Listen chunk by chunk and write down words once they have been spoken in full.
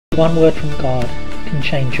One word from God can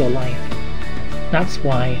change your life. That's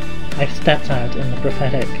why I've stepped out in the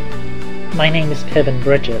prophetic. My name is Kevin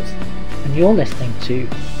Bridges, and you're listening to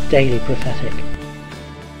Daily Prophetic.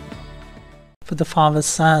 For the Father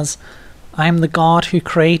says, I am the God who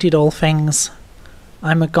created all things.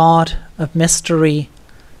 I am a God of mystery,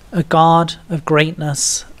 a God of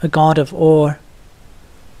greatness, a God of awe.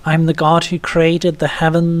 I am the God who created the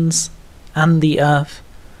heavens and the earth.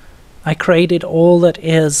 I created all that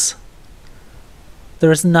is.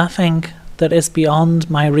 There is nothing that is beyond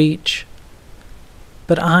my reach.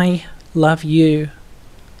 But I love you,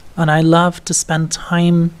 and I love to spend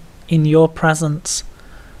time in your presence.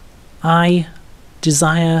 I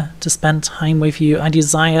desire to spend time with you. I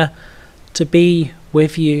desire to be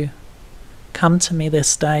with you. Come to me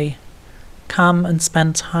this day. Come and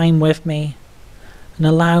spend time with me, and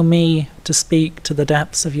allow me to speak to the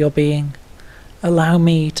depths of your being. Allow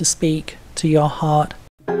me to speak to your heart.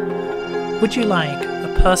 Would you like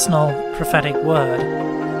a personal prophetic word?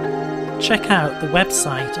 Check out the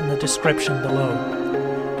website in the description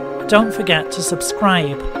below. Don't forget to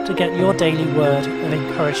subscribe to get your daily word of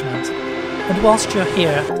encouragement. And whilst you're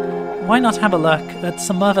here, why not have a look at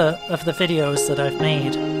some other of the videos that I've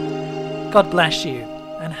made? God bless you,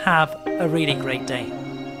 and have a really great day.